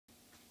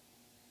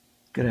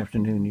Good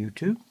afternoon,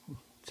 YouTube.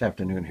 It's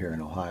afternoon here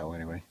in Ohio,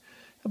 anyway.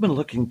 I've been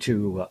looking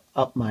to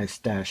up my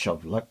stash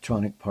of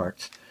electronic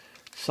parts,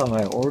 so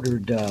I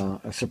ordered a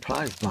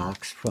surprise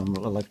box from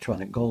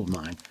Electronic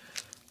Goldmine.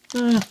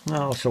 I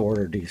also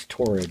ordered these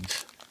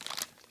Torrids.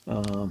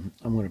 I'm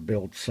going to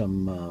build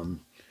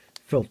some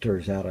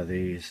filters out of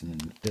these,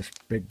 and this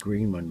big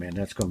green one, man,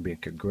 that's going to be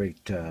a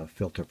great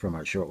filter from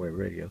our shortwave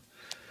radio.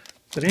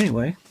 But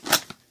anyway,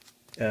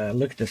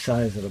 look at the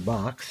size of the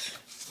box.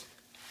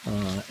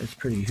 It's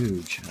pretty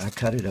huge. I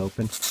cut it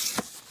open,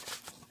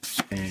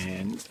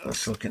 and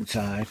let's look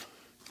inside.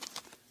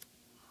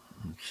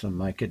 Some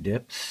mica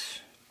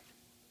dips.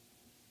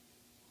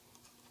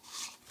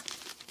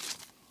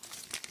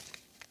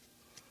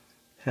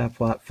 Half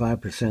watt,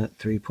 5%,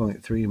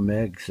 3.3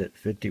 megs at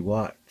 50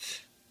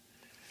 watts.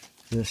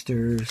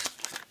 Resistors,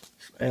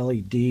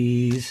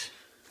 LEDs.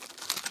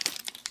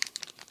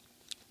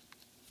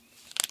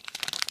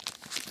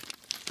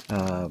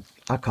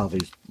 I call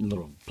these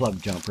little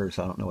plug jumpers.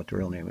 I don't know what the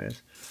real name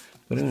is.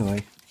 But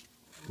anyway,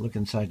 look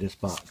inside this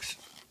box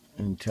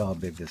and tell how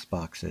big this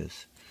box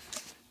is.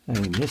 I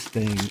mean, this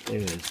thing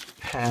is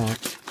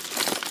packed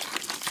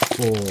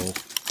full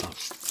of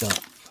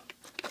stuff.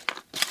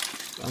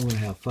 I'm going to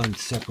have fun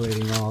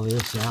separating all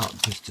this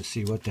out just to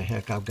see what the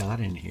heck I've got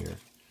in here.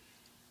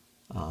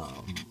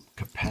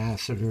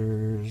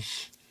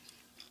 Capacitors,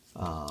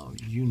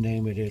 you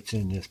name it, it's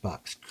in this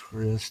box.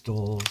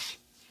 Crystals,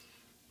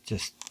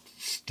 just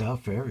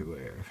stuff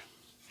everywhere.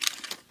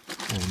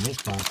 And this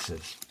box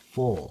is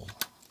full,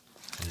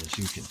 as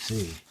you can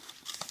see.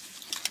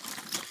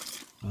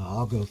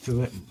 I'll go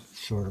through it and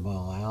sort them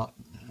all out.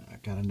 I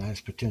got a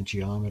nice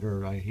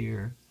potentiometer right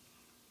here.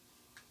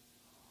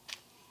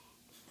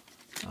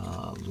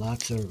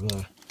 Lots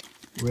of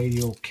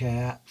radial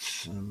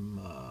caps,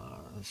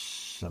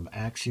 some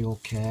axial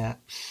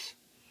caps,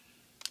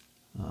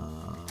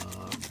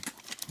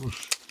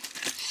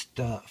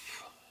 stuff.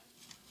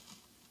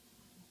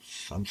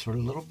 Some sort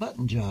of little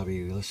button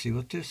jobby. Let's see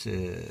what this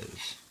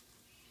is.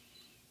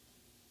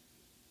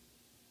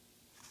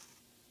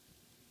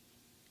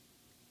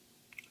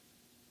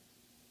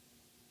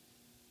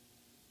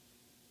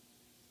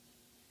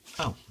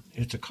 Oh,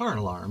 it's a car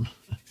alarm.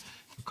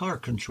 A car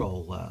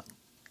control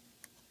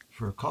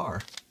for a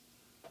car.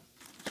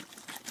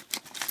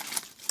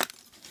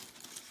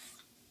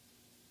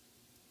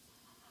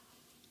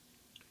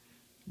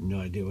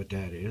 No idea what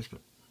that is,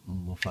 but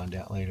we'll find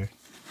out later.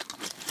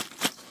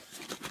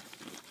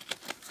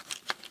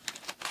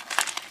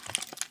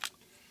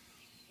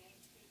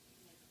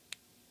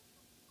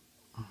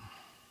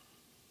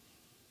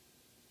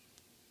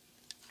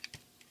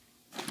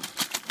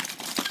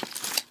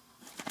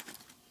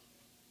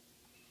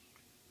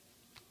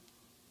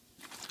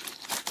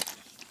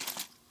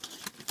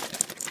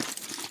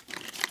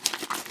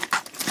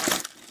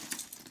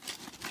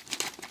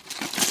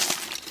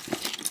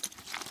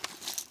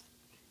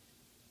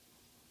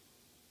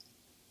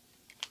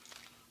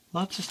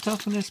 Lots of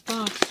stuff in this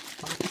box.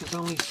 Box is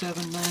only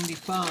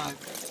 $7.95.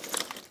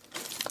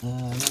 I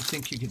don't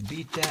think you could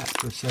beat that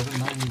for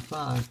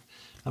 $7.95.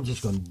 I'm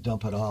just going to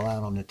dump it all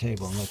out on the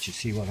table and let you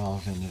see what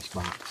all's in this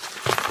box.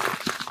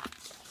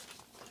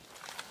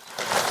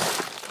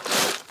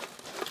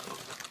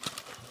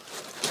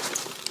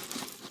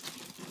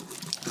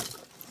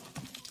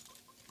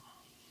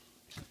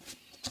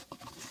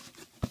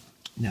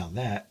 Now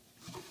that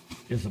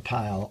is a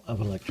pile of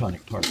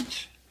electronic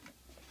parts.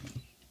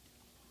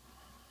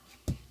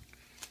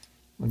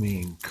 I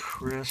mean,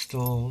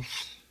 crystals,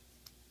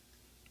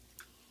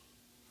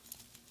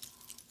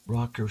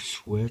 rocker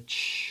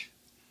switch.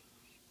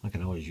 I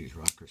can always use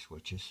rocker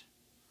switches.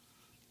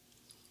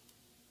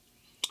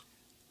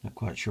 Not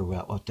quite sure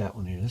about what that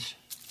one is.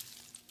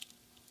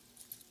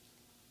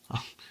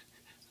 I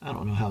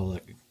don't know how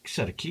a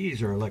set of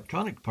keys are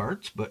electronic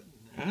parts, but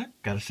I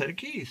got a set of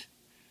keys.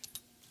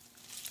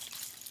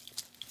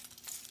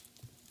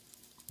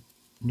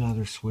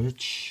 Another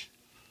switch.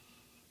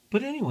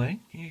 But anyway,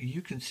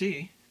 you can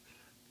see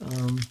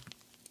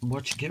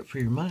what you get for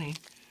your money.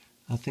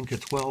 I think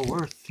it's well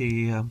worth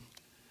the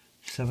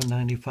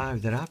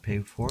 $7.95 that I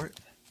paid for it.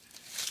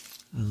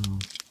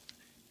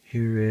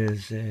 Here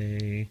is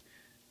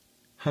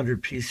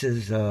 100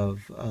 pieces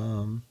of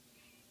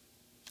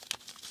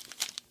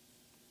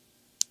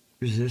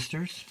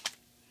resistors.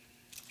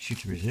 Shoot,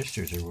 the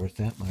resistors are worth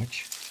that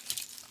much.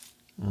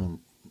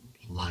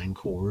 Line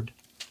cord.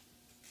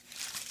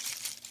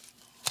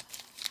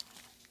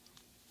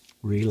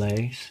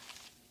 Relays.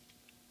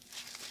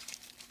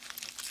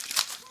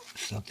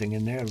 Something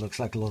in there. Looks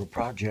like a little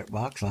project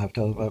box. I'll have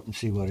to open up and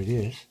see what it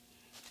is.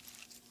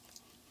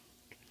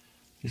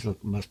 These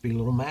must be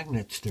little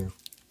magnets. They're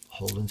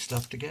holding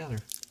stuff together.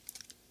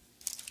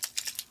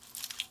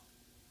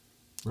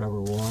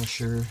 Rubber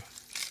washer.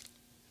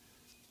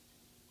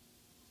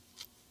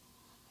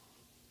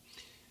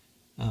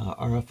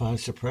 RFI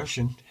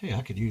suppression. Hey,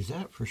 I could use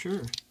that for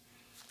sure.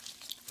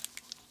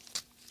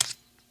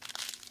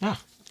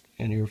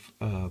 And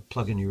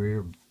plug in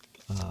your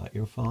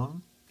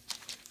earphone.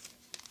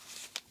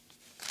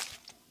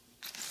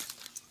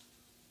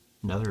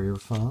 Another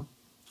earphone.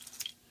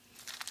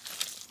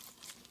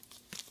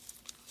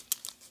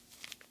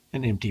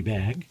 An empty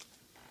bag.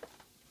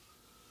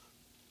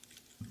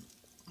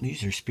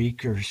 These are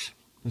speakers,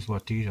 is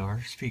what these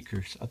are,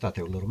 speakers. I thought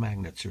they were little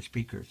magnets or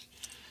speakers.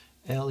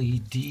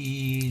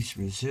 LEDs,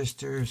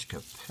 resistors,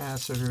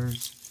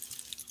 capacitors,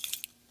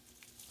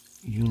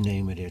 you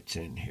name it, it's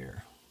in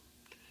here.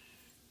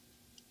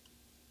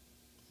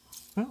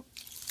 Well,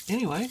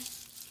 anyway,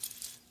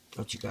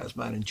 thought you guys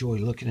might enjoy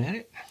looking at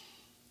it.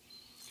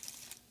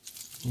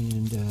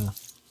 And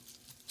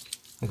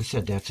like I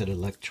said, that's at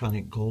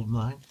Electronic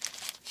Goldmine.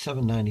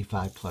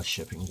 $7.95 plus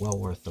shipping. Well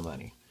worth the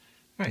money.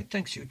 All right,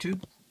 thanks,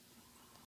 YouTube.